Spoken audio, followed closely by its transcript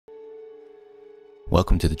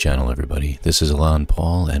Welcome to the channel, everybody. This is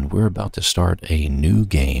ElanPaul, and we're about to start a new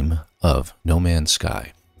game of No Man's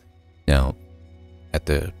Sky. Now, at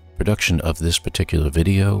the production of this particular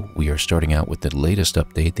video, we are starting out with the latest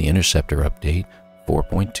update, the Interceptor update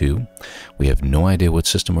 4.2. We have no idea what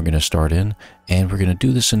system we're going to start in, and we're going to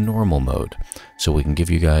do this in normal mode so we can give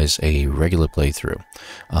you guys a regular playthrough.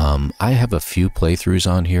 I have a few playthroughs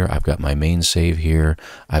on here. I've got my main save here.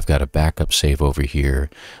 I've got a backup save over here.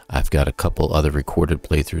 I've got a couple other recorded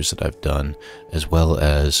playthroughs that I've done, as well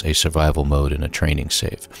as a survival mode and a training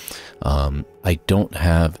save. I don't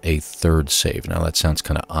have a third save. Now that sounds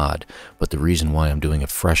kind of odd, but the reason why I'm doing a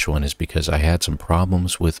fresh one is because I had some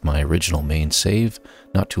problems with my original main save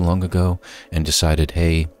not too long ago and decided,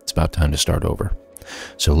 hey, it's about time to start over.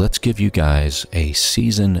 So let's give you guys a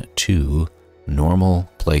Season 2 normal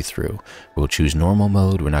playthrough. We'll choose normal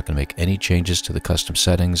mode. We're not going to make any changes to the custom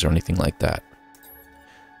settings or anything like that.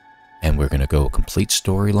 And we're going to go a complete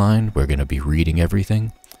storyline. We're going to be reading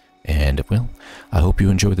everything. And, well, I hope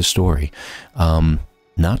you enjoy the story.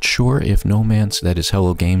 Not sure if No Man's, that is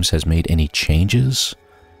Hello Games, has made any changes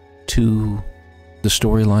to the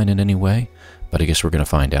storyline in any way, but I guess we're going to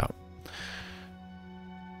find out.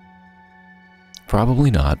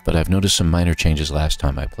 Probably not, but I've noticed some minor changes last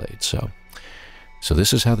time I played, so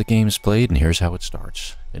this is how the game is played, and here's how it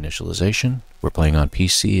starts. Initialization. We're playing on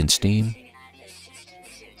PC and Steam.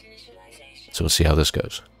 So we'll see how this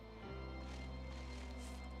goes.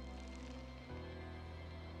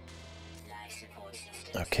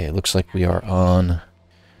 Okay, it looks like we are on,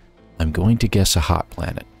 I'm going to guess, a hot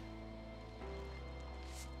planet.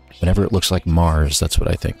 Whenever it looks like Mars, that's what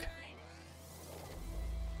I think.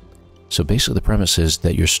 So basically the premise is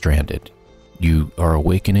that you're stranded. You are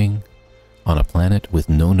awakening on a planet with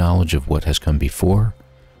no knowledge of what has come before,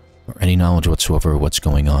 or any knowledge whatsoever of what's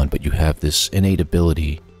going on, but you have this innate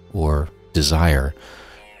ability or desire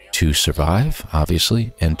to survive,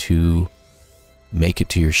 obviously, and to make it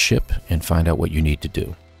to your ship and find out what you need to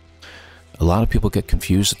do. A lot of people get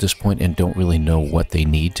confused at this point and don't really know what they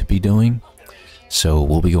need to be doing, so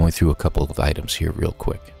we'll be going through a couple of items here real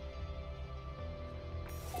quick.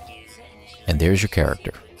 And there's your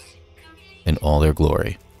character in all their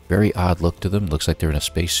glory. Very odd look to them. Looks like they're in a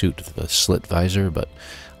spacesuit with a slit visor, but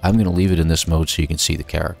I'm going to leave it in this mode so you can see the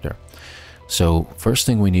character. So first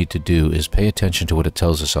thing we need to do is pay attention to what it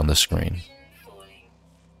tells us on the screen.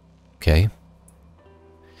 Okay?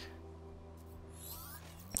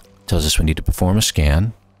 Tells us we need to perform a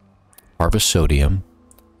scan, harvest sodium,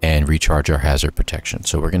 and recharge our hazard protection.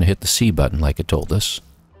 So we're going to hit the C button like it told us,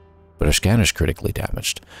 but our scanner's critically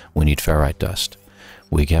damaged. We need ferrite dust.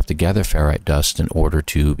 We have to gather ferrite dust in order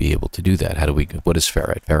to be able to do that. How do we, what is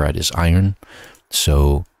ferrite? Ferrite is iron,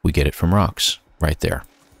 so we get it from rocks right there.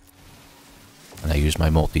 And I use my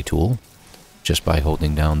multi-tool just by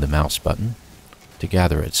holding down the mouse button to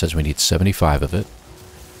gather it. It says we need 75 of it.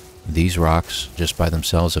 These rocks, just by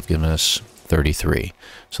themselves, have given us 33.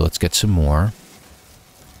 So let's get some more.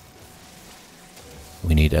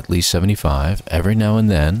 We need at least 75. Every now and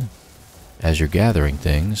then, as you're gathering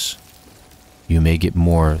things, you may get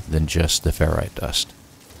more than just the ferrite dust.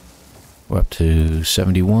 We're up to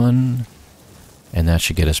 71, and that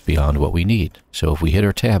should get us beyond what we need. So if we hit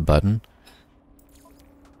our tab button,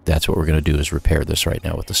 that's what we're going to do, is repair this right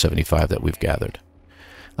now with the 75 that we've gathered.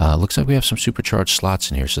 Looks like we have some supercharged slots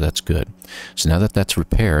in here, so that's good. So now that that's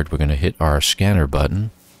repaired, we're going to hit our scanner button,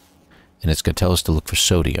 and it's going to tell us to look for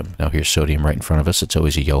sodium. Now here's sodium right in front of us. It's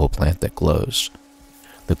always a yellow plant that glows.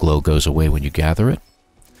 The glow goes away when you gather it,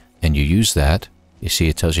 and you use that. You see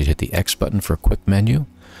it tells you to hit the X button for a quick menu,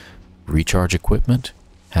 recharge equipment,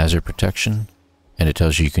 hazard protection, and it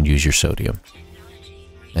tells you you can use your sodium.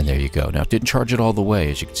 And there you go. Now it didn't charge it all the way,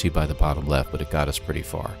 as you can see by the bottom left, but it got us pretty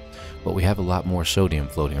far. But we have a lot more sodium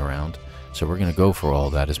floating around, so we're going to go for all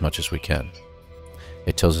that as much as we can.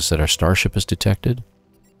 It tells us that our starship is detected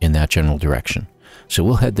in that general direction. So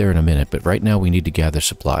we'll head there in a minute, but right now we need to gather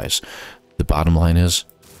supplies. The bottom line is,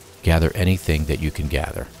 gather anything that you can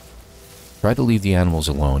gather. Try to leave the animals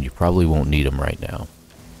alone. You probably won't need them right now.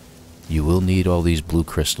 You will need all these blue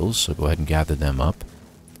crystals, so go ahead and gather them up.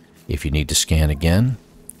 If you need to scan again,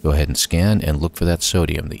 go ahead and scan and look for that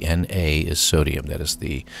sodium. The Na is sodium. That is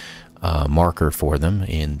the marker for them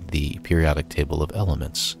in the periodic table of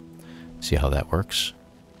elements. See how that works?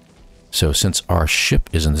 So since our ship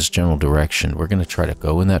is in this general direction, we're going to try to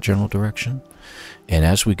go in that general direction. And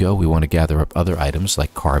as we go, we want to gather up other items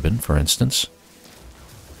like carbon, for instance.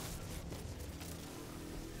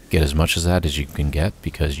 Get as much of that as you can get,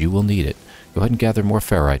 because you will need it. Go ahead and gather more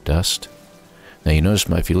ferrite dust. Now you notice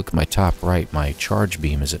if you look at my top right, my charge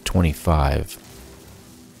beam is at 25.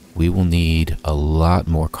 we will need a lot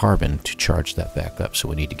more carbon to charge that back up, so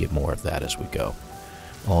we need to get more of that as we go.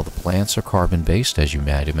 All the plants are carbon-based, as you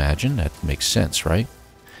might imagine. That makes sense, right?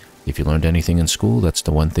 If you learned anything in school, that's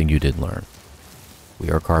the one thing you did learn.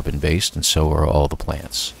 We are carbon-based, and so are all the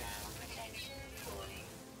plants.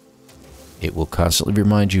 It will constantly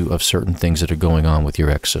remind you of certain things that are going on with your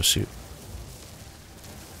exosuit.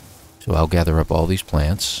 So I'll gather up all these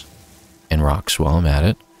plants and rocks while I'm at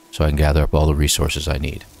it, so I can gather up all the resources I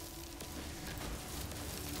need.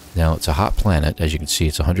 Now, it's a hot planet. As you can see,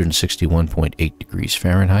 it's 161.8 degrees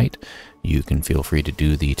Fahrenheit. You can feel free to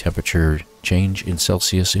do the temperature change in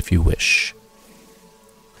Celsius if you wish.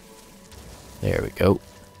 There we go.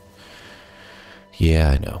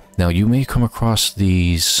 Yeah, I know. Now, you may come across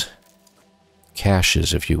these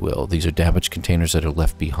caches, if you will. These are damaged containers that are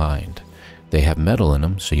left behind. They have metal in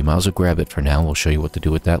them, so you might as well grab it for now. We'll show you what to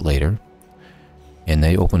do with that later. And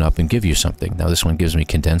they open up and give you something. Now, this one gives me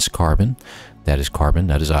condensed carbon. That is carbon.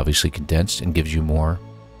 That is obviously condensed and gives you more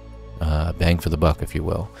bang for the buck, if you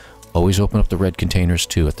will. Always open up the red containers,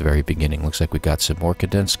 too, at the very beginning. Looks like we got some more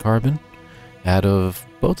condensed carbon out of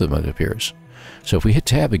both of them, it appears. So if we hit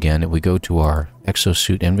tab again and we go to our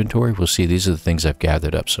exosuit inventory, we'll see these are the things I've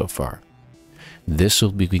gathered up so far. This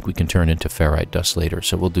will be, we can turn into ferrite dust later,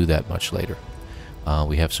 so we'll do that much later.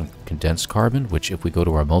 We have some condensed carbon, which if we go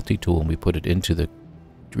to our multi-tool and we put it into the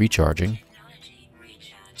recharging,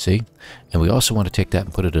 see? And we also want to take that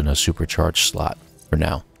and put it in a supercharged slot for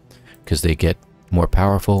now, because they get more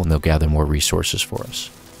powerful and they'll gather more resources for us.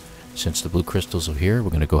 Since the blue crystals are here, we're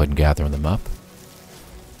going to go ahead and gather them up.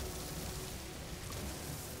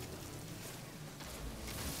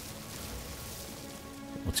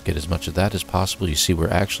 Let's get as much of that as possible. You see, we're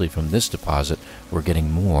actually, from this deposit, we're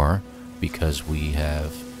getting more because we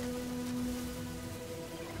have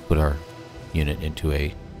put our unit into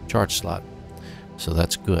a charge slot. So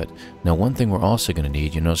that's good. Now, one thing we're also going to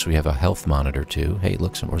need, you notice we have a health monitor too. Hey,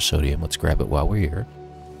 look, some more sodium. Let's grab it while we're here.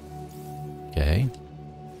 Okay.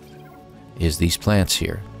 Is these plants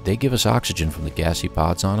here. They give us oxygen from the gassy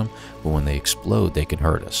pods on them, but when they explode, they can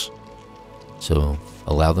hurt us. So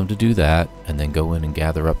allow them to do that, and then go in and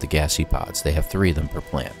gather up the gassy pods. They have 3 of them per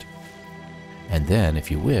plant. And then,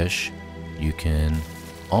 if you wish, you can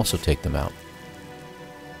also take them out.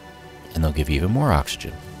 And they'll give you even more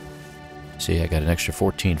oxygen. See, I got an extra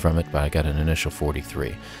 14 from it, but I got an initial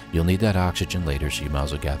 43. You'll need that oxygen later, so you might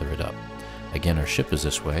as well gather it up. Again, our ship is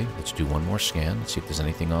this way. Let's do one more scan. Let's see if there's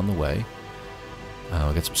anything on the way.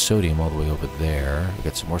 We got some sodium all the way over there. We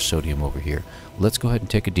got some more sodium over here. Let's go ahead and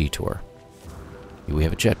take a detour. We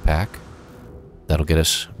have a jetpack. That'll get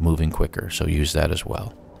us moving quicker, so use that as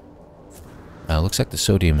well. Looks like the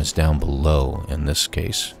sodium is down below in this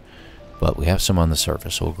case, but we have some on the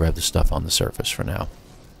surface, so we'll grab the stuff on the surface for now.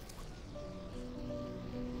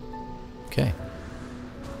 Okay.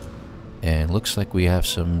 And looks like we have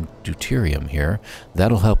some deuterium here.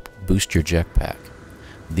 That'll help boost your jetpack.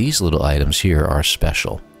 These little items here are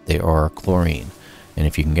special. They are chlorine. And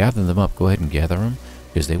if you can gather them up, go ahead and gather them,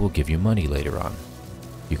 because they will give you money later on.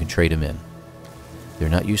 You can trade them in. They're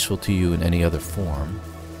not useful to you in any other form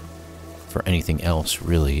for anything else,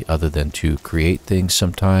 really, other than to create things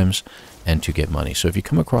sometimes and to get money. So if you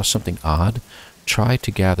come across something odd, try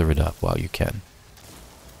to gather it up while you can.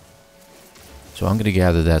 So I'm going to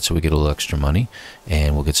gather that so we get a little extra money,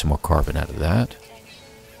 and we'll get some more carbon out of that.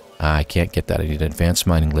 I can't get that. I need an advanced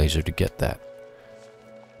mining laser to get that.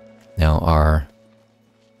 Now our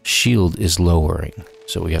shield is lowering,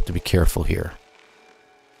 so we have to be careful here.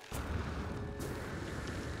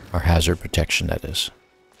 Our hazard protection, that is.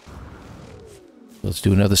 Let's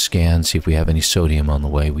do another scan, see if we have any sodium on the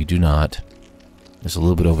way. We do not. There's a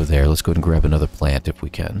little bit over there. Let's go ahead and grab another plant if we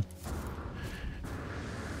can.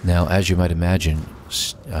 Now, as you might imagine,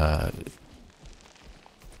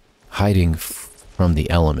 hiding from the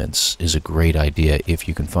elements is a great idea if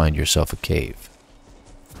you can find yourself a cave.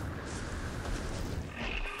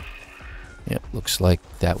 Yep, looks like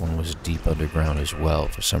that one was deep underground as well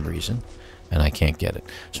for some reason, and I can't get it.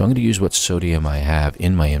 So I'm going to use what sodium I have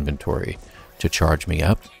in my inventory to charge me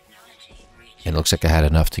up. And it looks like I had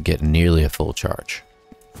enough to get nearly a full charge.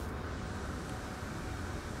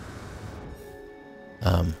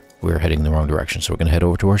 We're heading in the wrong direction, so we're going to head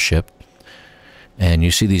over to our ship. And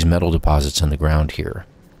you see these metal deposits on the ground here.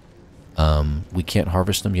 We can't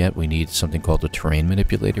harvest them yet. We need something called a terrain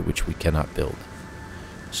manipulator, which we cannot build.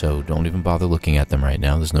 So don't even bother looking at them right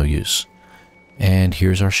now. There's no use. And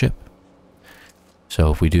here's our ship.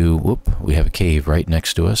 So if we do, whoop, we have a cave right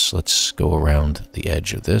next to us. Let's go around the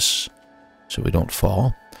edge of this so we don't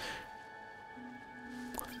fall.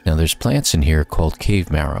 Now there's plants in here called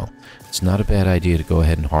cave marrow. It's not a bad idea to go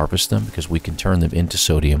ahead and harvest them because we can turn them into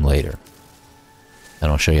sodium later.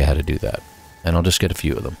 And I'll show you how to do that. And I'll just get a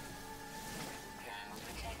few of them.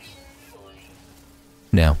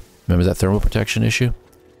 Now, remember that thermal protection issue?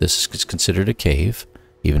 This is considered a cave,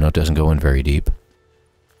 even though it doesn't go in very deep.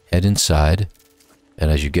 Head inside,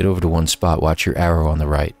 and as you get over to one spot, watch your arrow on the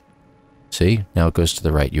right. See? Now it goes to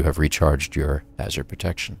the right. You have recharged your hazard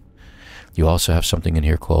protection. You also have something in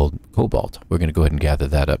here called cobalt. We're going to go ahead and gather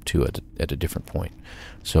that up too at a different point.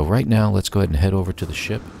 So right now, let's go ahead and head over to the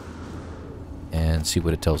ship and see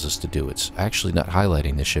what it tells us to do. It's actually not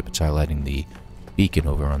highlighting the ship, it's highlighting the beacon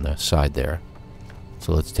over on the side there.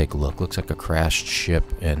 So let's take a look. Looks like a crashed ship,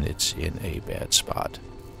 and it's in a bad spot.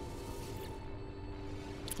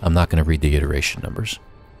 I'm not going to read the iteration numbers.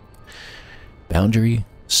 Boundary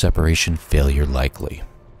separation failure likely.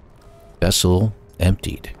 Vessel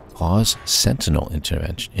emptied. Cause sentinel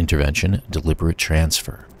intervention, deliberate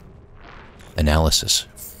transfer. Analysis.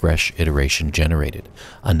 Fresh iteration generated.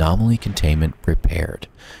 Anomaly containment prepared.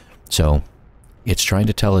 So it's trying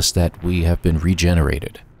to tell us that we have been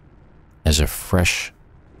regenerated as a fresh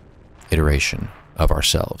iteration of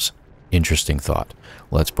ourselves. Interesting thought.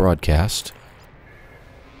 Let's broadcast.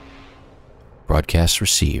 Broadcast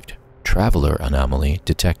received. Traveler anomaly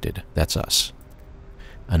detected. That's us.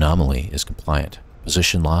 Anomaly is compliant.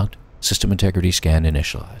 Position logged. System integrity scan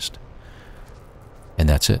initialized. And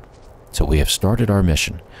that's it. So we have started our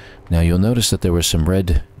mission. Now you'll notice that there were some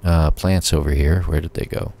red plants over here. Where did they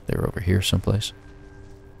go? They were over here someplace.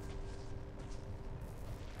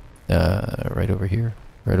 Right over here.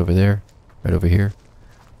 Right over there. Right over here.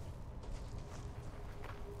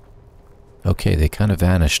 Okay, they kind of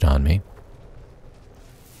vanished on me.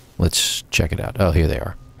 Let's check it out. Oh, here they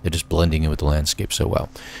are. They're just blending in with the landscape so well.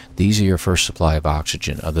 These are your first supply of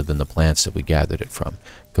oxygen other than the plants that we gathered it from.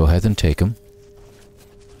 Go ahead and take them.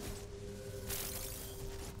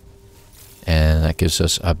 And that gives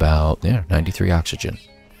us about 93 oxygen.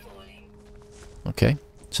 Okay,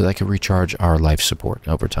 so that can recharge our life support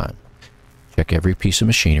over time. Check every piece of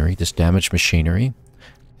machinery. This damaged machinery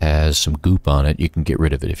has some goop on it. You can get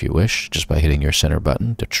rid of it if you wish, just by hitting your center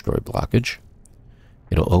button to destroy blockage.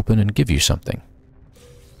 It'll open and give you something.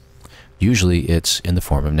 Usually it's in the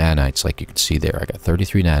form of nanites, like you can see there. I got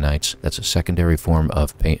 33 nanites. That's a secondary form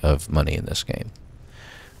of money in this game.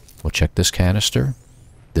 We'll check this canister.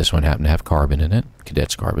 This one happened to have carbon in it.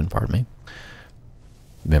 Cadet's carbon, pardon me.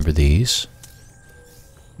 Remember these?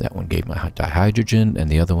 That one gave my dihydrogen, and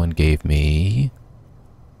the other one gave me...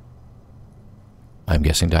 I'm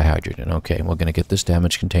guessing dihydrogen. Okay, we're going to get this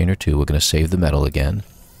damaged container too. We're going to save the metal again.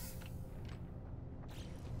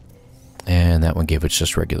 And that one gave us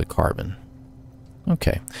just regular carbon.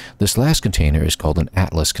 Okay, this last container is called an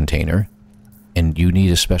Atlas container, and you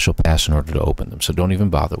need a special pass in order to open them, so don't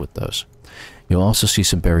even bother with those. You'll also see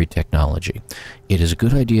some buried technology. It is a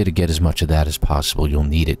good idea to get as much of that as possible. You'll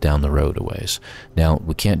need it down the road a ways. Now,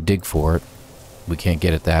 we can't dig for it. We can't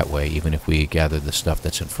get it that way. Even if we gather the stuff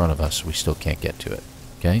that's in front of us, we still can't get to it.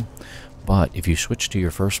 Okay? But if you switch to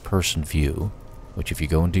your first-person view, which if you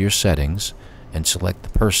go into your settings and select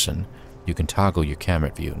the person, you can toggle your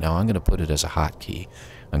camera view. Now, I'm going to put it as a hotkey.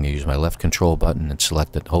 I'm going to use my left control button and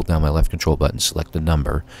select it. Hold down my left control button, select the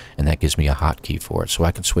number, and that gives me a hotkey for it. So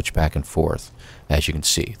I can switch back and forth, as you can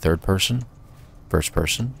see. Third person, first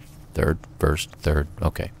person, third, first, third.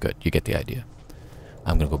 Okay, good. You get the idea.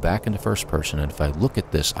 I'm going to go back into first person, and if I look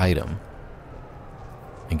at this item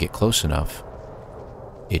and get close enough,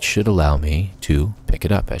 it should allow me to pick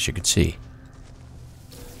it up, as you can see.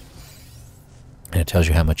 And it tells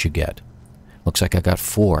you how much you get. Looks like I got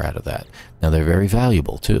 4 out of that. Now, they're very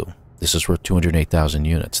valuable, too. This is worth 208,000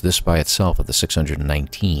 units. This by itself, of the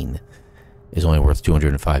 619, is only worth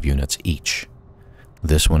 205 units each.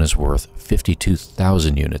 This one is worth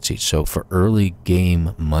 52,000 units each. So for early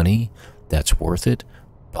game money, that's worth it,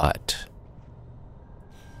 but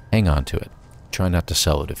hang on to it. Try not to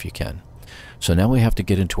sell it if you can. So now we have to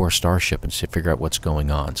get into our starship and figure out what's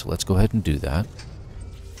going on. So let's go ahead and do that.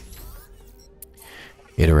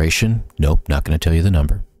 Iteration, nope, not going to tell you the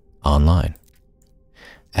number. Online.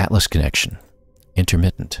 Atlas connection,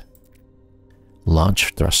 intermittent.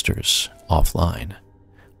 Launch thrusters, offline.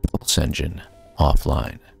 Pulse engine,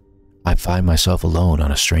 offline. I find myself alone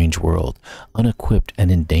on a strange world, unequipped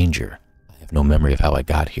and in danger. I have no memory of how I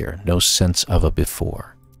got here, no sense of a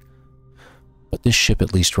before. But this ship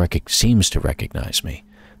at least seems to recognize me.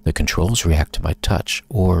 The controls react to my touch,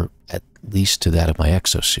 or at least to that of my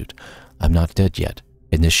exosuit. I'm not dead yet,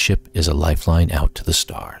 and this ship is a lifeline out to the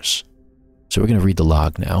stars. So we're going to read the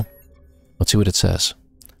log now. Let's see what it says.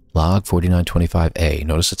 Log 4925A.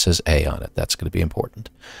 Notice it says A on it. That's going to be important.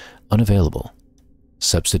 Unavailable.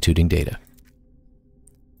 Substituting data.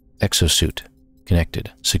 Exosuit.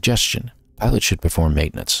 Connected. Suggestion. Pilot should perform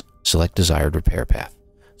maintenance. Select desired repair path.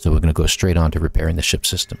 So we're going to go straight on to repairing the ship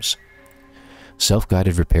systems.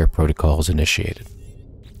 Self-guided repair protocols initiated.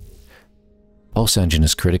 Pulse engine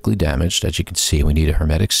is critically damaged. As you can see, we need a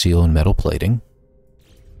hermetic seal and metal plating.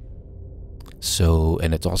 So,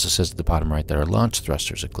 and it also says at the bottom right that our launch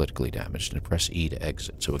thrusters are critically damaged, and press E to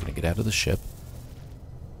exit. So we're going to get out of the ship.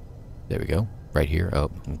 There we go. Right here. Oh,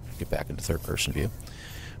 get back into third-person view.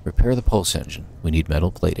 Repair the pulse engine. We need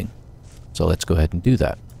metal plating. So let's go ahead and do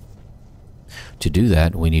that. To do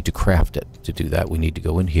that, we need to craft it. To do that, we need to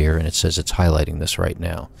go in here, and it says it's highlighting this right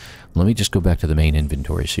now. Let me just go back to the main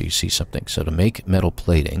inventory so you see something. So to make metal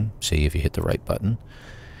plating, see if you hit the right button,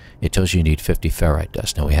 it tells you need 50 ferrite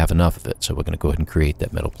dust. Now we have enough of it, so we're going to go ahead and create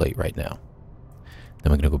that metal plate right now.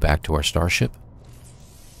 Then we're going to go back to our starship.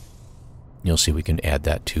 You'll see we can add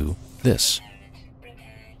that to this.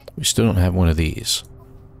 We still don't have one of these.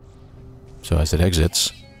 So as it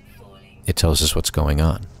exits, it tells us what's going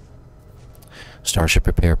on. Starship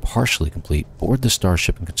repair partially complete. Board the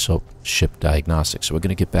starship and consult ship diagnostics. So we're going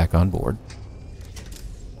to get back on board.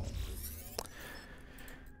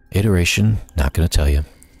 Iteration, not going to tell you.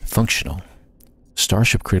 Functional.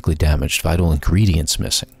 Starship critically damaged. Vital ingredients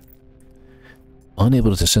missing.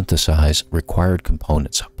 Unable to synthesize required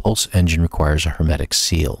components. Pulse engine requires a hermetic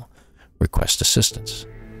seal. Request assistance.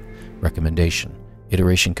 Recommendation.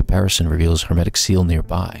 Iteration comparison reveals hermetic seal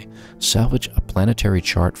nearby. Salvage a planetary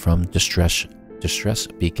chart from distress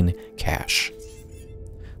beacon cache.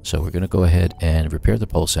 So we're going to go ahead and repair the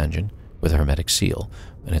pulse engine with a hermetic seal,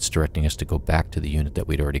 and it's directing us to go back to the unit that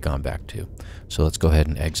we'd already gone back to. So let's go ahead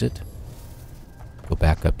and exit. Go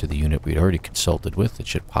back up to the unit we'd already consulted with. It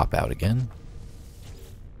should pop out again.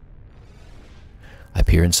 I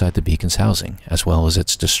peer inside the beacon's housing, as well as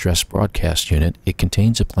its distress broadcast unit. It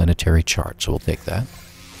contains a planetary chart, so we'll take that.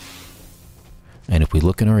 And if we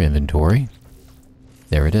look in our inventory,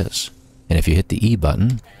 there it is. And if you hit the E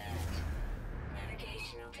button,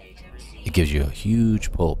 it gives you a huge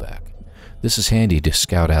pullback. This is handy to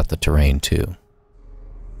scout out the terrain too.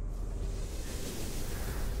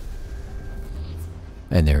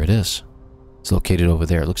 And there it is. It's located over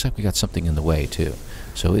there. It looks like we got something in the way too.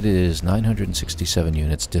 So it is 967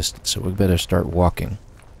 units distant, so we better start walking.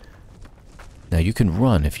 Now you can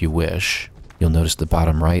run if you wish. You'll notice the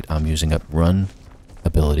bottom right, I'm using up run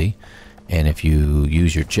ability. And if you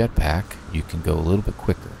use your jetpack, you can go a little bit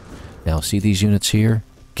quicker. Now, see these units here?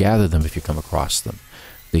 Gather them if you come across them.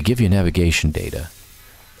 They give you navigation data,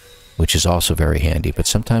 which is also very handy, but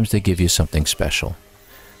sometimes they give you something special.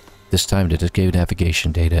 This time they just gave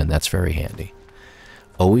navigation data, and that's very handy.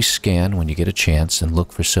 Always scan when you get a chance and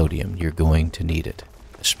look for sodium. You're going to need it,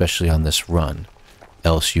 especially on this run.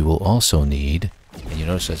 Else you will also need, and you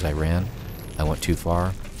notice as I ran, I went too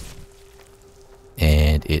far,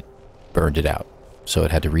 and it burned it out, so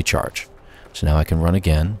it had to recharge. So now I can run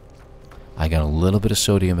again. I got a little bit of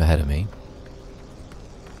sodium ahead of me.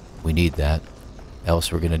 We need that,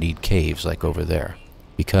 else we're going to need caves like over there,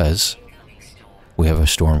 because we have a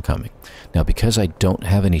storm coming. Now, because I don't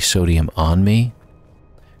have any sodium on me,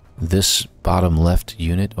 this bottom left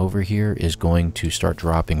unit over here is going to start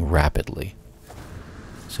dropping rapidly.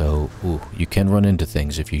 So, you can run into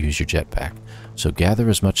things if you use your jetpack. So gather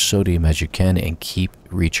as much sodium as you can and keep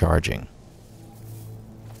recharging.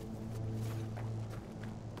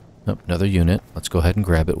 Oh, another unit. Let's go ahead and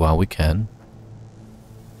grab it while we can.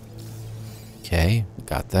 Okay,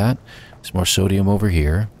 got that. There's more sodium over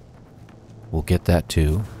here. We'll get that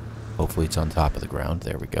too. Hopefully it's on top of the ground.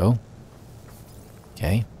 There we go.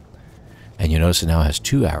 Okay. And you notice it now has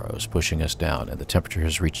 2 arrows pushing us down, and the temperature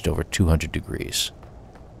has reached over 200 degrees.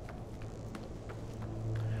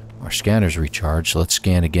 Our scanner's recharged, so let's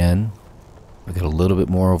scan again. We've got a little bit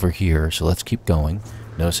more over here, so let's keep going.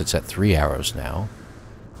 Notice it's at 3 arrows now.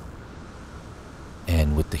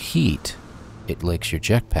 And with the heat, it makes your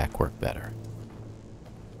jetpack work better.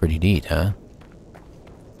 Pretty neat, huh?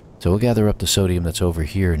 So we'll gather up the sodium that's over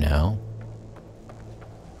here now.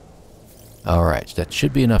 Alright, that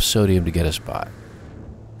should be enough sodium to get us by.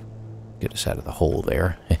 Get us out of the hole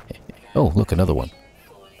there. Oh, look, another one.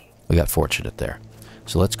 We got fortunate there.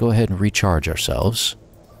 So let's go ahead and recharge ourselves.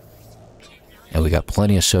 And we got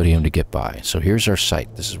plenty of sodium to get by. So here's our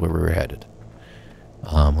site. This is where we're headed.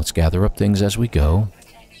 Let's gather up things as we go.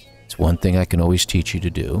 It's one thing I can always teach you to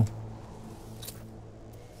do,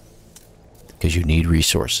 because you need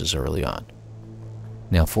resources early on.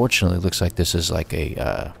 Now, fortunately, it looks like this is like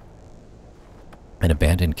a an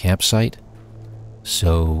abandoned campsite,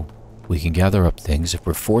 so we can gather up things. If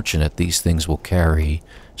we're fortunate, these things will carry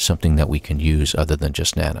something that we can use other than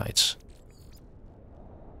just nanites.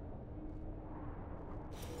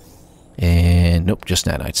 And nope, just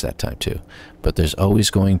nanites that time too. But there's always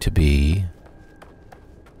going to be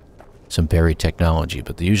some buried technology,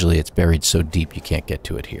 but usually it's buried so deep you can't get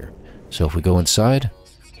to it here. So if we go inside,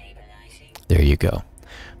 there you go.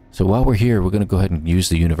 So while we're here, we're going to go ahead and use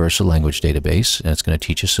the Universal Language Database, and it's going to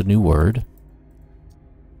teach us a new word.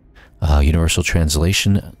 Universal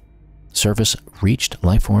Translation Service reached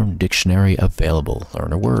Lifeform Dictionary available.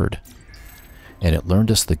 Learn a word. And it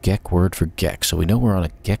learned us the Gek word for Gek, so we know we're on a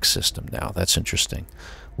Gek system now. That's interesting.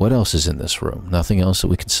 What else is in this room? Nothing else that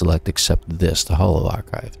we can select except this, the Holo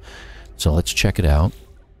Archive. So let's check it out.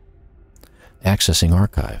 Accessing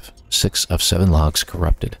Archive. 6 of 7 logs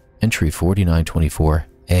corrupted. Entry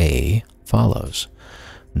 4924A follows.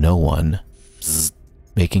 No one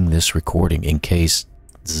making this recording in case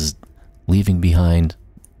leaving behind,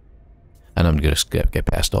 and I'm going to get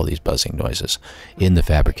past all these buzzing noises, in the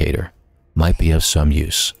fabricator might be of some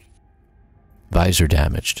use. Visor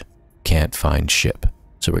damaged. Can't find ship.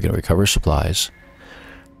 So we're going to recover supplies.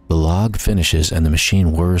 The log finishes and the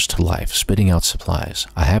machine whirs to life, spitting out supplies.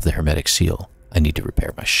 I have the hermetic seal. I need to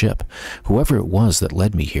repair my ship. Whoever it was that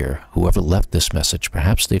led me here, whoever left this message,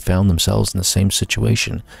 perhaps they found themselves in the same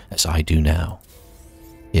situation as I do now.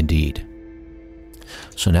 Indeed.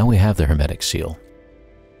 So now we have the hermetic seal.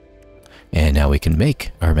 And now we can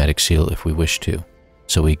make a hermetic seal if we wish to.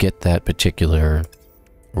 So we get that particular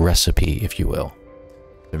recipe, if you will.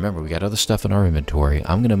 Remember, we got other stuff in our inventory.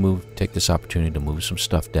 I'm going to take this opportunity to move some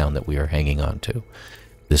stuff down that we are hanging on to.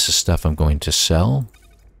 This is stuff I'm going to sell,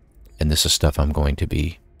 and this is stuff I'm going to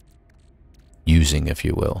be using, if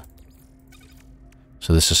you will.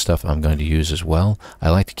 So this is stuff I'm going to use as well. I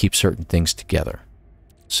like to keep certain things together.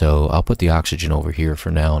 So I'll put the oxygen over here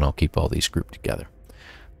for now, and I'll keep all these grouped together.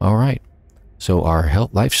 All right. So our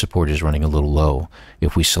health life support is running a little low.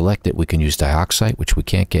 If we select it, we can use dioxide, which we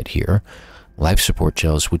can't get here. Life support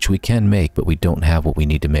gels, which we can make, but we don't have what we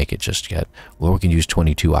need to make it just yet. Or we can use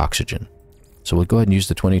 22 oxygen. So we'll go ahead and use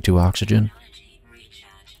the 22 oxygen.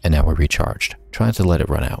 And now we're recharged. Trying to let it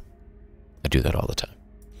run out. I do that all the time.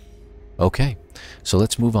 Okay, so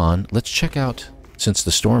let's move on. Let's check out, since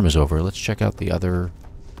the storm is over, let's check out the other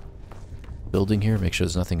building here. Make sure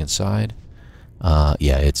there's nothing inside.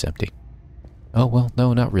 Yeah, it's empty. Oh, well,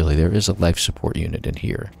 no, not really. There is a life support unit in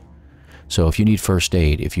here. So if you need first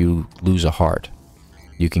aid, if you lose a heart,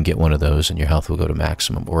 you can get one of those and your health will go to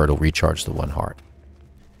maximum, or it'll recharge the 1 heart.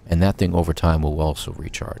 And that thing over time will also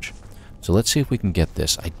recharge. So let's see if we can get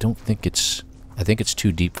this. I think it's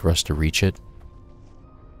too deep for us to reach it.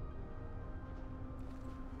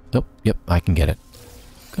 Nope, yep, I can get it.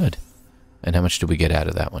 Good. And how much did we get out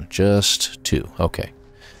of that one? Just 2. Okay.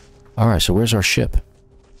 Alright, so where's our ship?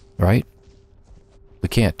 Right? We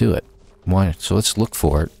can't do it. Why? So let's look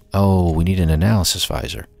for it. Oh, we need an analysis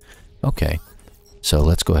visor. Okay. So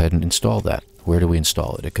let's go ahead and install that. Where do we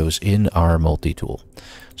install it? It goes in our multi-tool.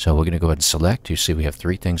 So we're going to go ahead and select. You see we have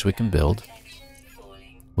 3 things we can build.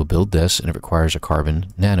 We'll build this, and it requires a carbon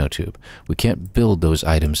nanotube. We can't build those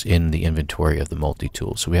items in the inventory of the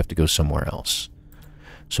multi-tool, so we have to go somewhere else.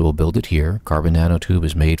 So we'll build it here. Carbon nanotube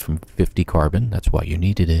is made from 50 carbon. That's why you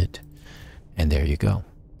needed it. And there you go.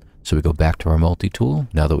 So we go back to our multi-tool.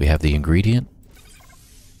 Now that we have the ingredient,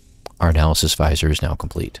 our analysis visor is now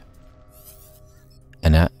complete.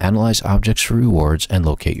 And analyze objects for rewards and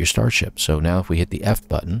locate your starship. So now if we hit the F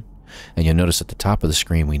button, and you'll notice at the top of the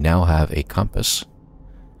screen we now have a compass,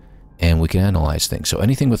 and we can analyze things. So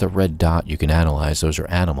anything with a red dot you can analyze. Those are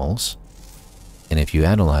animals. And if you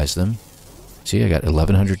analyze them, see, I got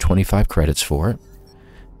 1,125 credits for it.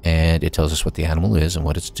 And it tells us what the animal is and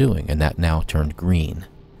what it's doing. And that now turned green.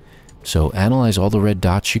 So analyze all the red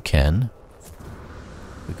dots you can.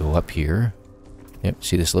 We go up here. Yep,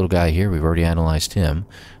 see this little guy here? We've already analyzed him.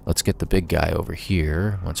 Let's get the big guy over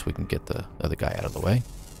here once we can get the other guy out of the way.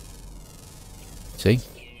 See?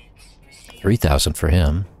 3,000 for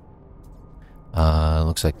him.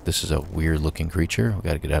 Looks like this is a weird looking creature. We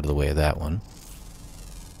gotta get out of the way of that one.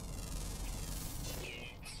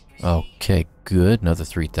 Okay, good. Another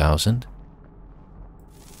 3,000.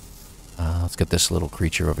 Let's get this little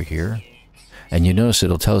creature over here. And you notice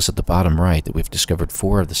it'll tell us at the bottom right that we've discovered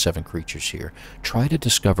 4 of the 7 creatures here. Try to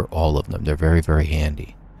discover all of them. They're very, very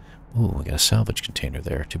handy. Ooh, we got a salvage container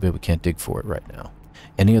there. Too bad we can't dig for it right now.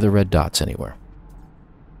 Any other red dots anywhere?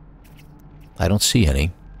 I don't see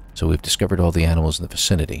any. So we've discovered all the animals in the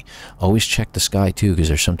vicinity. Always check the sky too, because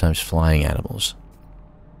there's sometimes flying animals.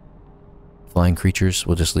 Flying creatures,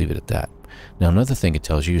 we'll just leave it at that. Now another thing it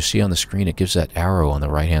tells you, you see on the screen, it gives that arrow on the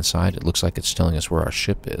right hand side. It looks like it's telling us where our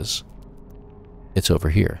ship is. it's over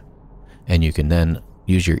here. And you can then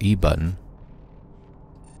use your E button.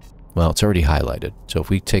 Well, it's already highlighted. So if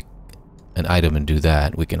we take an item and do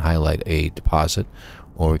that, we can highlight a deposit,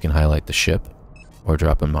 or we can highlight the ship, or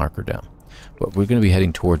drop a marker down. But we're going to be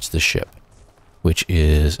heading towards the ship, which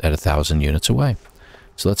is at 1,000 units away.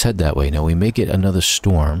 So let's head that way. Now we may get another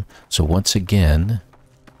storm, so once again,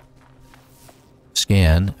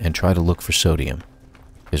 scan and try to look for sodium,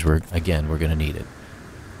 because we're going to need it.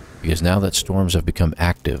 Because now that storms have become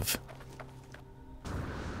active,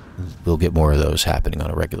 we'll get more of those happening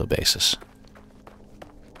on a regular basis.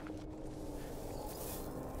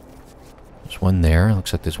 There's one there.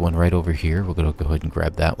 Looks like there's one right over here. We're going to go ahead and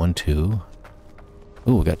grab that one too.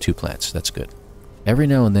 Ooh, we got 2 plants. That's good. Every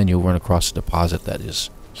now and then you'll run across a deposit that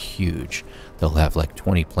is huge. They'll have like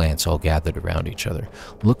 20 plants all gathered around each other.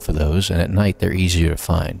 Look for those, and at night they're easier to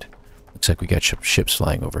find. Looks like we got ships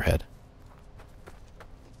flying overhead.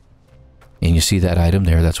 And you see that item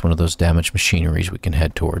there? That's one of those damaged machineries we can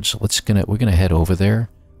head towards. We're gonna head over there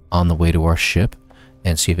on the way to our ship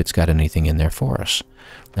and see if it's got anything in there for us.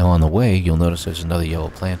 Now on the way, you'll notice there's another yellow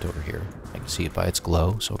plant over here. I can see it by its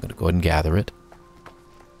glow, so we're gonna go ahead and gather it.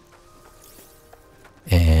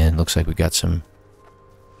 And looks like we got some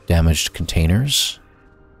damaged containers.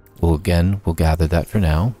 We'll gather that for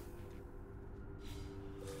now.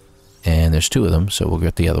 And there's 2 of them, so we'll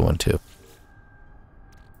get the other one too.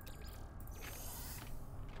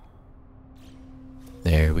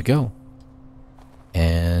 There we go.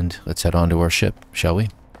 And let's head on to our ship, shall we?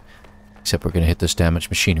 Except we're going to hit this damaged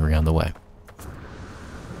machinery on the way.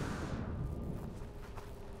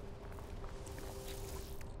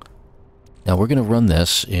 Now we're going to run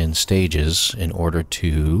this in stages in order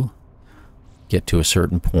to get to a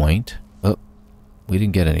certain point. Oh, we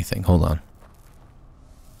didn't get anything. Hold on.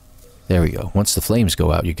 There we go. Once the flames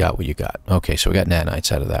go out, you got what you got. Okay, so we got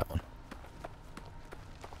nanites out of that one.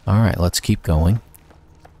 Alright, let's keep going.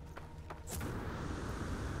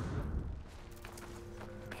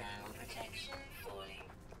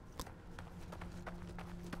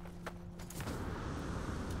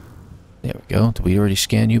 There we go. Did we already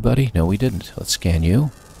scan you, buddy? No, we didn't. Let's scan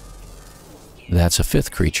you. That's a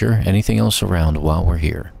 5th creature. Anything else around while we're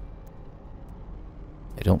here?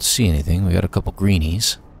 I don't see anything. We got a couple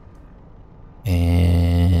greenies.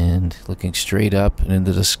 And looking straight up and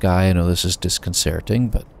into the sky. I know this is disconcerting,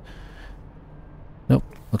 but... Nope.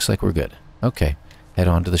 Looks like we're good. Okay. Head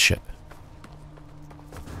on to the ship.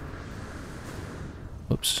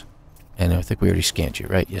 Oops. And I think we already scanned you,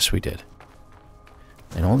 right? Yes, we did.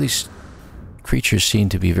 And all these creatures seem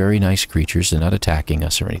to be very nice creatures. They're not attacking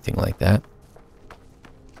us or anything like that.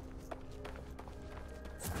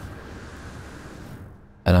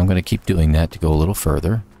 And I'm going to keep doing that to go a little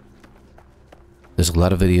further. There's a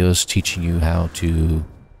lot of videos teaching you how to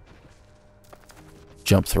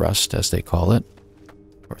jump thrust, as they call it.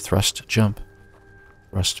 Or thrust jump.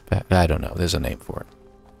 Thrust back. I don't know. There's a name for it.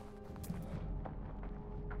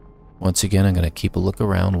 Once again, I'm going to keep a look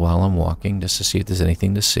around while I'm walking just to see if there's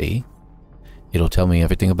anything to see. It'll tell me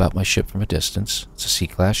everything about my ship from a distance. It's a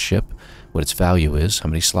C-class ship, what its value is, how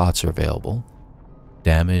many slots are available,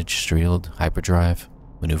 damage, shield, hyperdrive,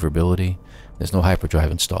 maneuverability. There's no hyperdrive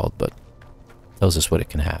installed, but tells us what it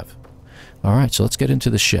can have. Alright, so let's get into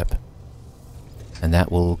the ship. And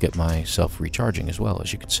that will get myself recharging as well,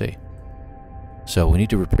 as you can see. So we need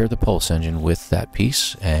to repair the pulse engine with that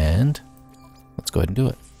piece, and let's go ahead and do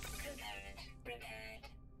it.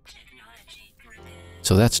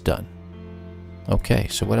 So that's done. Okay,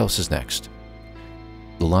 so what else is next?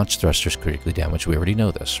 The launch thruster is critically damaged. We already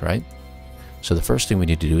know this, right? So the first thing we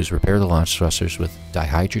need to do is repair the launch thrusters with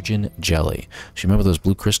dihydrogen jelly. So you remember those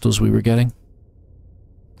blue crystals we were getting?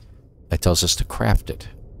 That tells us to craft it.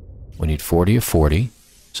 We need 40 of 40.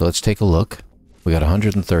 So let's take a look. We got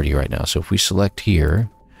 130 right now. So if we select here,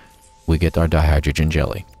 we get our dihydrogen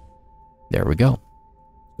jelly. There we go.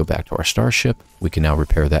 Go back to our starship. We can now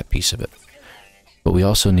repair that piece of it. But we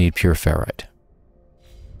also need pure ferrite.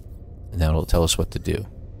 And that'll tell us what to do.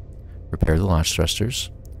 Repair the launch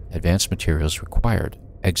thrusters. Advanced materials required.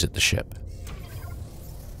 Exit the ship.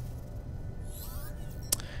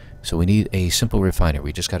 So we need a simple refiner.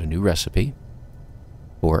 We just got a new recipe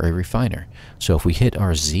for a refiner. So if we hit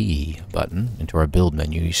our Z button into our build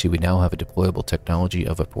menu, you see we now have a deployable technology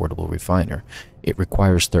of a portable refiner. It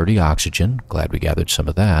requires 30 oxygen, glad we gathered some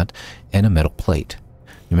of that, and a metal plate.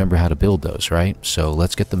 You remember how to build those, right? So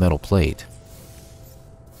let's get the metal plate.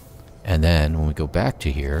 And then when we go back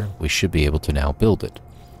to here, we should be able to now build it.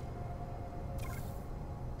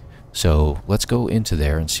 So let's go into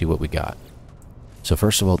there and see what we got. So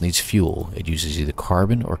first of all, it needs fuel. It uses either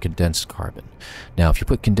carbon or condensed carbon. Now, if you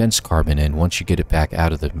put condensed carbon in, once you get it back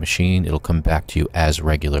out of the machine, it'll come back to you as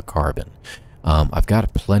regular carbon. I've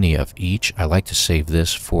got plenty of each. I like to save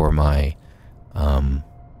this for my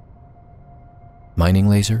mining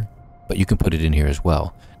laser, but you can put it in here as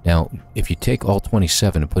well. Now, if you take all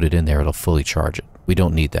 27 and put it in there, it'll fully charge it. We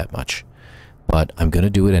don't need that much, but I'm going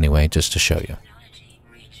to do it anyway just to show you.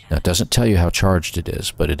 Now, it doesn't tell you how charged it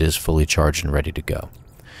is, but it is fully charged and ready to go.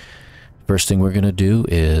 First thing we're going to do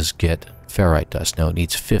is get ferrite dust. Now, it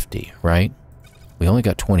needs 50, right? We only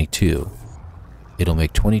got 22. It'll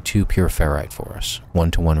make 22 pure ferrite for us.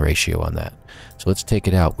 1-to-1 ratio on that. So let's take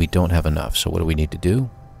it out. We don't have enough. So what do we need to do?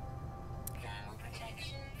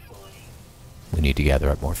 We need to gather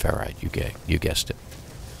up more ferrite. You guessed it.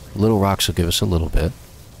 Little rocks will give us a little bit.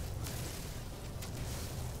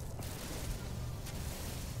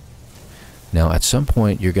 Now, at some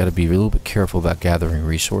point, you've got to be a little bit careful about gathering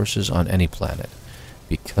resources on any planet,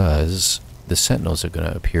 because the sentinels are going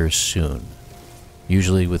to appear soon,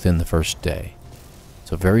 usually within the first day.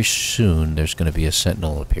 So very soon, there's going to be a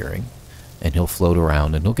sentinel appearing, and he'll float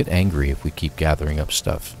around, and he'll get angry if we keep gathering up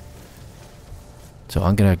stuff. So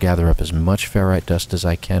I'm going to gather up as much ferrite dust as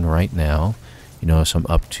I can right now. You notice I'm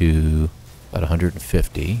up to about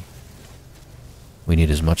 150. We need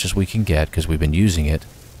as much as we can get, because we've been using it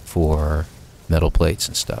for metal plates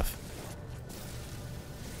and stuff.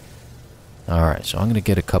 Alright, so I'm going to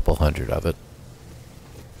get a couple hundred of it.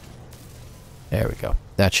 There we go.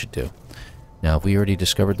 That should do. Now, have we already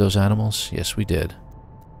discovered those animals? Yes, we did.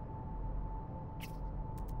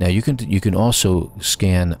 Now, you can also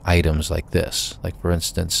scan items like this. Like, for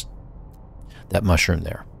instance, that mushroom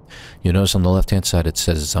there. You notice on the left-hand side it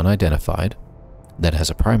says it's unidentified. That has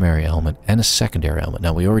a primary element and a secondary element.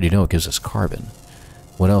 Now, we already know it gives us carbon.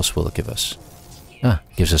 What else will it give us? It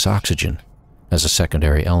gives us oxygen as a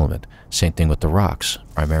secondary element. Same thing with the rocks,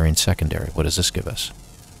 primary and secondary. What does this give us?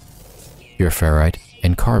 Pure ferrite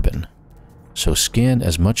and carbon. So scan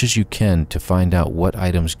as much as you can to find out what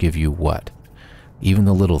items give you what. Even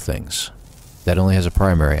the little things. That only has a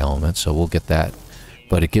primary element, so we'll get that.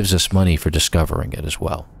 But it gives us money for discovering it as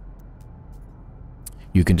well.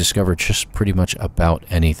 You can discover just pretty much about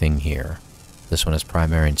anything here. This one has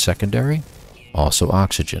primary and secondary. Also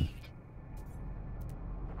oxygen.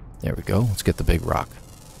 There we go. Let's get the big rock.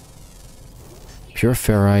 Pure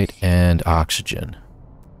ferrite and oxygen.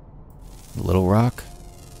 Little rock.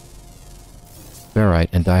 Ferrite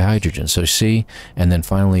and dihydrogen. So see, and then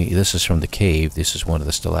finally, this is from the cave. This is one of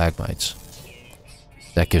the stalagmites.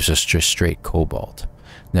 That gives us just straight cobalt.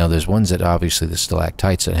 Now, there's ones that obviously the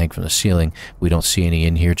stalactites that hang from the ceiling. We don't see any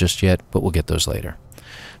in here just yet, but we'll get those later.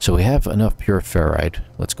 So we have enough pure ferrite.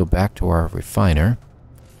 Let's go back to our refiner.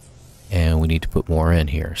 And we need to put more in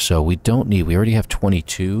here. So we don't need, we already have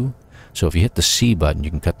 22. So if you hit the C button, you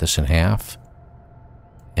can cut this in half.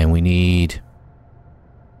 And we need,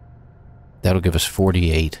 that'll give us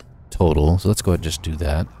 48 total. So let's go ahead and just do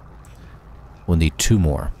that. We'll need 2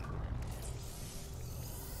 more.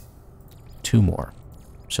 2 more.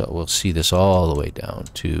 So we'll see this all the way down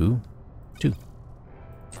to 2.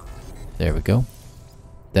 There we go.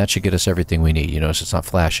 That should get us everything we need. You notice it's not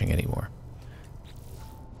flashing anymore.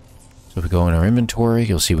 So if we go in our inventory,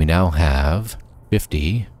 you'll see we now have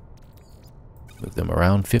 50. Move them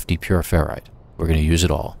around. 50 pure ferrite. We're going to use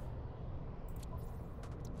it all.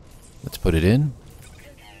 Let's put it in.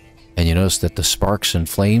 And you notice that the sparks and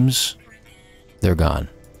flames, they're gone.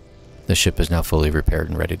 The ship is now fully repaired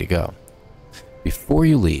and ready to go. Before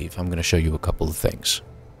you leave, I'm going to show you a couple of things.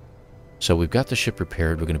 So we've got the ship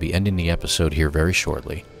repaired. We're going to be ending the episode here very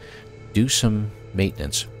shortly. Do some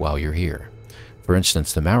maintenance while you're here. For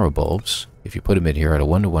instance, the marrow bulbs, if you put them in here at a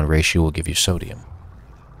 1-to-1 ratio, will give you sodium.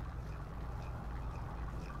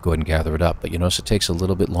 Go ahead and gather it up, but you notice it takes a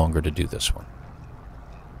little bit longer to do this one.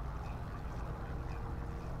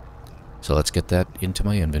 So let's get that into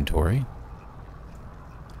my inventory.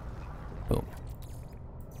 Boom.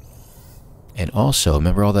 And also,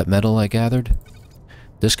 remember all that metal I gathered?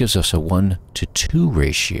 This gives us a 1-to-2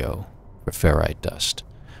 ratio for ferrite dust.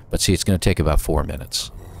 But see, it's going to take about 4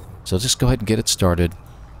 minutes. So just go ahead and get it started.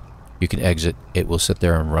 You can exit. It will sit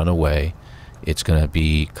there and run away. It's going to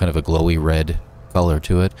be kind of a glowy red color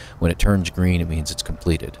to it. When it turns green, it means it's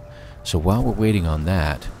completed. So while we're waiting on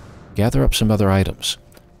that, gather up some other items.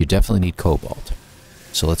 You definitely need cobalt.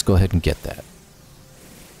 So let's go ahead and get that.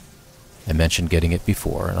 I mentioned getting it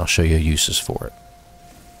before, and I'll show you uses for it.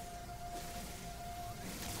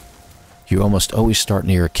 You almost always start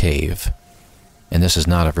near a cave. And this is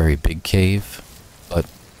not a very big cave, but,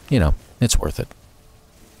 you know, it's worth it.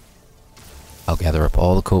 I'll gather up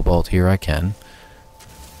all the cobalt here I can.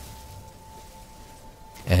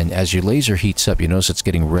 And as your laser heats up, you notice it's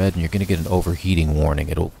getting red, and you're going to get an overheating warning.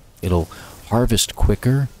 It'll harvest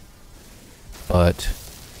quicker, but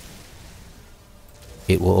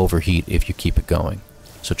it will overheat if you keep it going.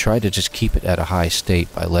 So try to just keep it at a high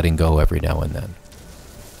state by letting go every now and then.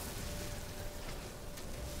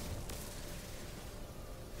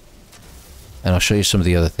 And I'll show you some of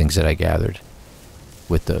the other things that I gathered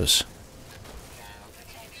with those.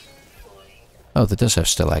 Oh, that does have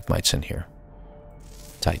stalagmites in here.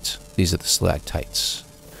 Tights. These are the stalactites.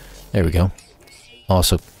 There we go.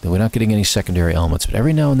 Also, we're not getting any secondary elements, but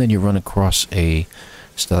every now and then you run across a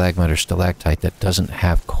stalagmite or stalactite that doesn't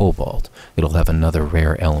have cobalt. It'll have another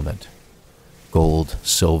rare element. Gold,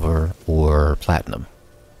 silver, or platinum.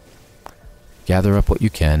 Gather up what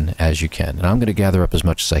you can as you can. And I'm going to gather up as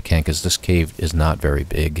much as I can because this cave is not very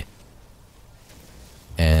big.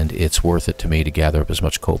 And it's worth it to me to gather up as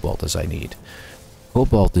much cobalt as I need.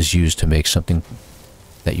 Cobalt is used to make something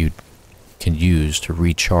that you can use to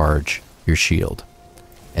recharge your shield.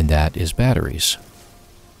 And that is batteries.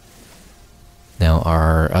 Now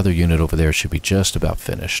our other unit over there should be just about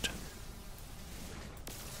finished.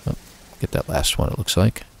 Oh, get that last one, it looks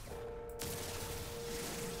like.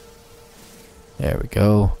 There we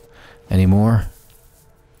go. Any more?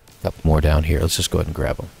 Couple more down here. Let's just go ahead and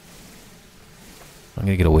grab them. I'm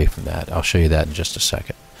going to get away from that. I'll show you that in just a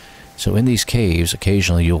second. So in these caves,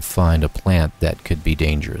 occasionally you'll find a plant that could be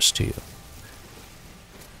dangerous to you.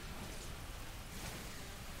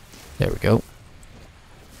 There we go.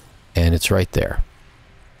 And it's right there.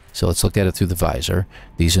 So let's look at it through the visor.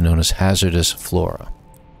 These are known as hazardous flora.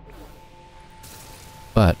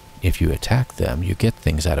 But if you attack them, you get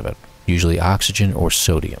things out of it. Usually oxygen or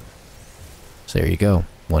sodium. So there you go.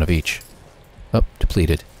 One of each. Oh,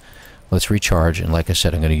 depleted. Let's recharge, and like I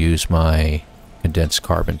said, I'm going to use my condensed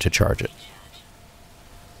carbon to charge it.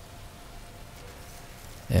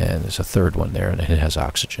 And there's a third one there, and it has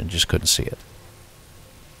oxygen. Just couldn't see it.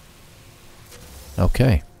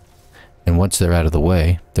 Okay. And once they're out of the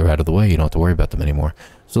way, they're out of the way. You don't have to worry about them anymore.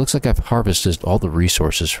 So it looks like I've harvested all the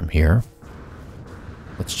resources from here.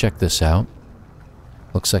 Let's check this out.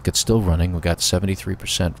 Looks like it's still running. We got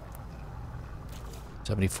 73%.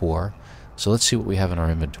 74. So let's see what we have in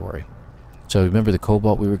our inventory. So remember the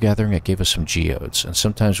cobalt we were gathering? It gave us some geodes. And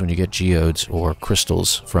sometimes when you get geodes or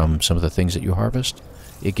crystals from some of the things that you harvest,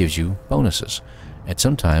 it gives you bonuses. And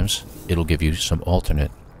sometimes it'll give you some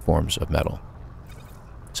alternate forms of metal.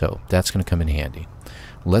 So that's going to come in handy.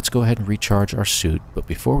 Let's go ahead and recharge our suit. But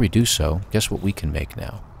before we do so, guess what we can make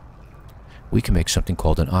now? We can make something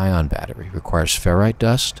called an ion battery. It requires ferrite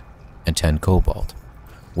dust and 10 cobalt.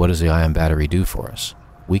 What does the ion battery do for us?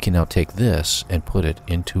 We can now take this and put it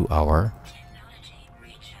into our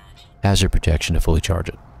hazard protection to fully charge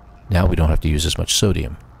it. Now we don't have to use as much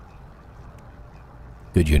sodium.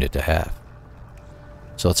 Good unit to have.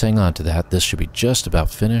 So let's hang on to that. This should be just about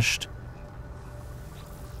finished.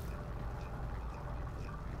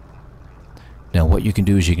 Now what you can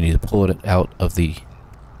do is you can either pull it out of the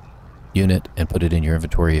unit and put it in your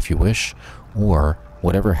inventory if you wish, or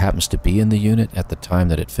whatever happens to be in the unit at the time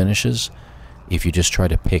that it finishes, if you just try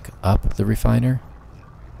to pick up the refiner,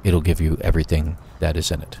 it'll give you everything that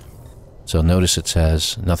is in it. So notice it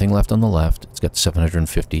says nothing left on the left. It's got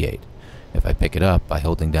 758. If I pick it up by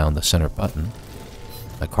holding down the center button,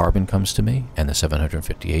 the carbon comes to me and the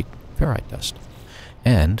 758 ferrite dust.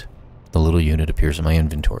 And the little unit appears in my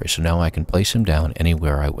inventory. So now I can place him down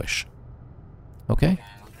anywhere I wish. Okay?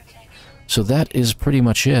 So that is pretty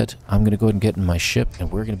much it. I'm going to go ahead and get in my ship, and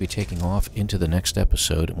we're going to be taking off into the next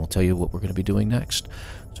episode, and we'll tell you what we're going to be doing next.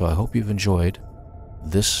 So I hope you've enjoyed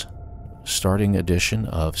this starting edition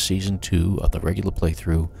of Season 2 of the regular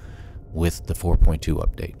playthrough with the 4.2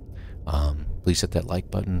 update. Please hit that like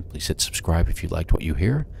button. Please hit subscribe if you liked what you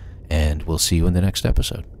hear, and we'll see you in the next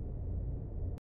episode.